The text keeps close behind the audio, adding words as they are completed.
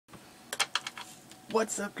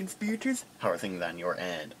What's up, conspirators? How are things on your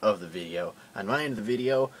end of the video? On my end of the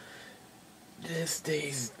video, this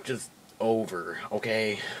day's just over,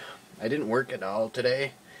 okay? I didn't work at all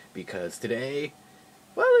today, because today,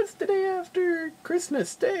 well, it's the day after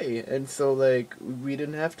Christmas Day, and so, like, we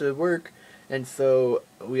didn't have to work, and so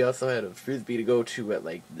we also had a Frisbee to go to at,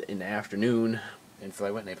 like, in the afternoon, and so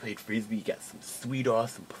I went and I played Frisbee, got some sweet,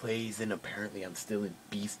 awesome plays, and apparently I'm still in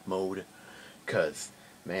beast mode, because,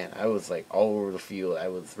 man, I was, like, all over the field. I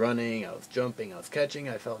was running, I was jumping, I was catching,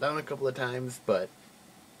 I fell down a couple of times, but,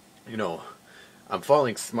 you know, I'm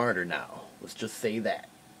falling smarter now. Let's just say that.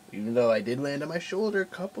 Even though I did land on my shoulder a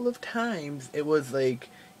couple of times, it was,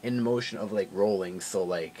 like, in motion of, like, rolling, so,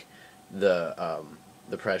 like, the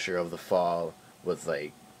pressure of the fall was,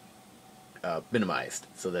 like, minimized,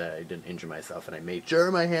 so that I didn't injure myself, and I made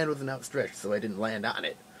sure my hand wasn't outstretched, so I didn't land on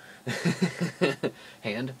it.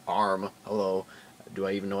 Hand, arm, hello. Do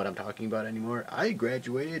I even know what I'm talking about anymore? I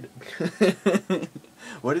graduated.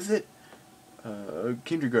 What is it?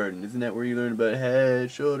 Kindergarten. Isn't that where you learn about head,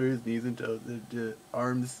 shoulders, knees, and toes,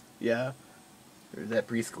 arms? Yeah? Or is that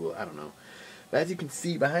preschool? I don't know. But as you can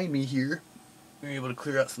see behind me here, we were able to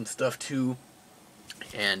clear out some stuff too.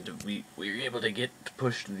 And we were able to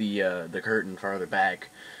push the curtain farther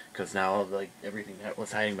back, because now, like, everything that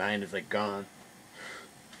was hiding behind is, like, gone.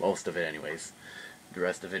 Most of it, anyways. The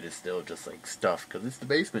rest of it is still just, like, stuff, because it's the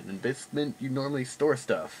basement. In the basement, you normally store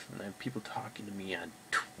stuff. And I have people talking to me on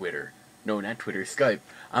Twitter. No, not Twitter, Skype.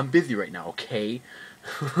 I'm busy right now, okay?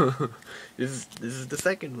 This is the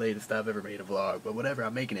second latest I've ever made a vlog, but whatever,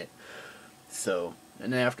 I'm making it. So,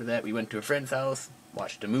 and then after that, we went to a friend's house,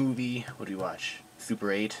 watched a movie. What did we watch? Super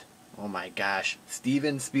 8. Oh my gosh.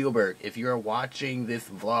 Steven Spielberg, if you're watching this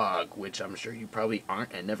vlog, which I'm sure you probably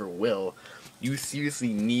aren't and never will, you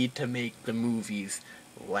seriously need to make the movies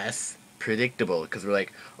less predictable, because we're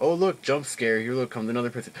like, oh look, jump scare, here look comes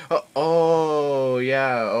another person, oh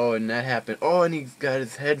yeah, oh, and that happened, oh, and he's got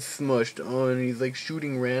his head smushed, oh, and he's like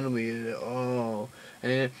shooting randomly, oh,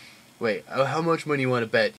 and wait, how much money you want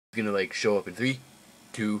to bet he's gonna, like, show up in 3,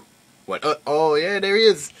 2, 1, oh yeah, there he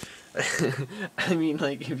is. I mean,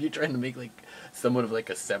 like, if you're trying to make, like, somewhat of,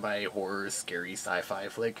 like, a semi-horror, scary sci-fi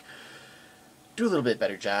flick, do a little bit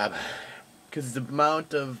better job. Because the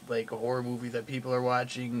amount of, like, horror movies that people are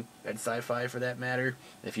watching, and sci-fi for that matter,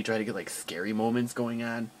 if you try to get, like, scary moments going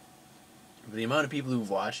on, the amount of people who've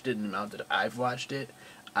watched it and the amount that I've watched it,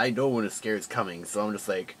 I know when a scare is coming, so I'm just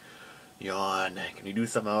like, yawn, can you do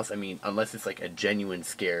something else? I mean, unless it's, like, a genuine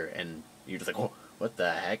scare, and you're just like, oh, what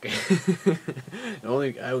the heck? I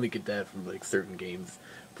only get that from, like, certain games,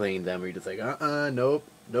 playing them, where you're just like,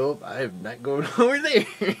 nope, I'm not going over there.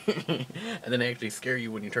 And then they actually scare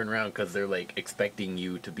you when you turn around, because they're, like, expecting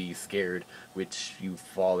you to be scared, which you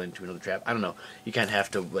fall into another trap. I don't know, you kind of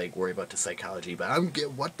have to, like, worry about the psychology, but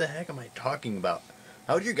what the heck am I talking about?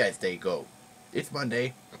 How'd your guys' day go? It's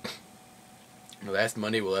Monday. The last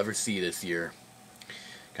Monday we'll ever see this year.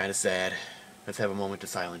 Kind of sad. Let's have a moment of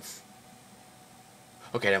silence.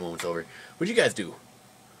 Okay, that moment's over. What'd you guys do?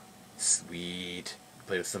 Sweet.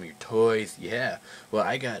 Play with some of your toys. Yeah. Well,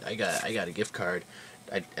 I got a gift card,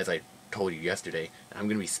 as I told you yesterday. I'm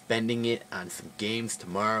gonna be spending it on some games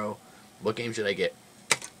tomorrow. What game should I get?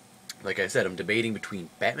 Like I said, I'm debating between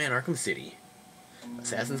Batman Arkham City,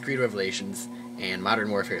 Assassin's Creed Revelations, and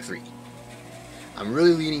Modern Warfare 3. I'm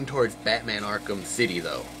really leaning towards Batman Arkham City,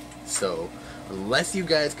 though. So, unless you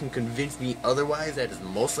guys can convince me otherwise, that is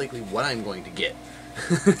most likely what I'm going to get.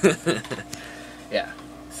 Yeah,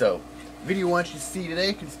 so, video I want you to see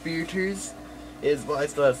today, conspirators, is, well, I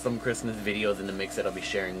still have some Christmas videos in the mix that I'll be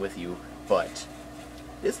sharing with you, but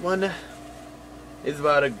this one is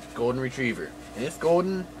about a golden retriever, and this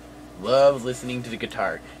golden loves listening to the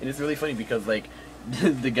guitar, and it's really funny because, like,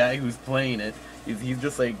 the guy who's playing it, he's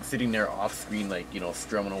just, like, sitting there off screen, like, you know,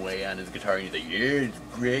 strumming away on his guitar, and he's like, yeah, it's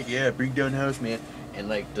great, yeah, bring down house, man, and,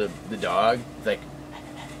 like, the dog is like,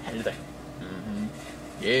 and he's like,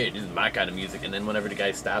 yeah, this is my kind of music. And then whenever the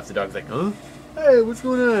guy stops, the dog's like, huh? Hey, what's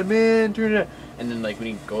going on, man? Turn it up. And then, like, when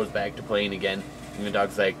he goes back to playing again, and the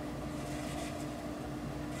dog's like,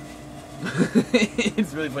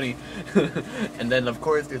 it's really funny. And then, of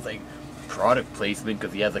course, there's, like, product placement,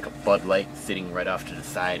 because he has, like, a Bud Light sitting right off to the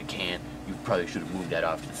side. You probably should have moved that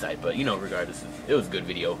off to the side, but, you know, regardless, it was a good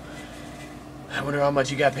video. I wonder how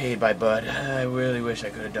much you got paid by Bud. I really wish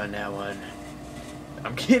I could have done that one.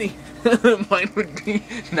 I'm kidding. Mine would be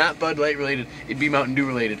not Bud Light related. It'd be Mountain Dew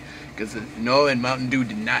related. Because no, and Mountain Dew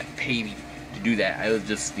did not pay me to do that. I was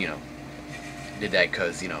just, you know, did that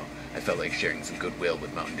because, you know, I felt like sharing some goodwill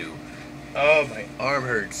with Mountain Dew. Oh, my arm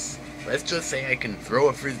hurts. Let's just say I can throw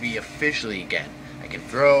a Frisbee officially again. I can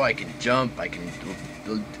throw, I can jump, I can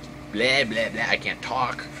blah, blah, blah. I can't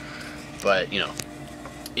talk. But, you know,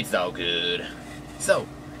 it's all good. So,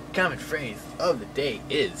 common phrase of the day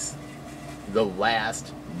is the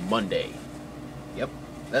last Monday. Yep,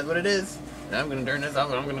 that's what it is. And I'm going to turn this off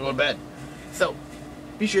and I'm going to go to bed. So,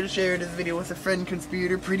 be sure to share this video with a friend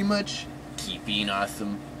conspirator pretty much. Keep being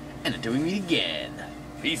awesome. And until we meet again,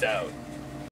 peace out.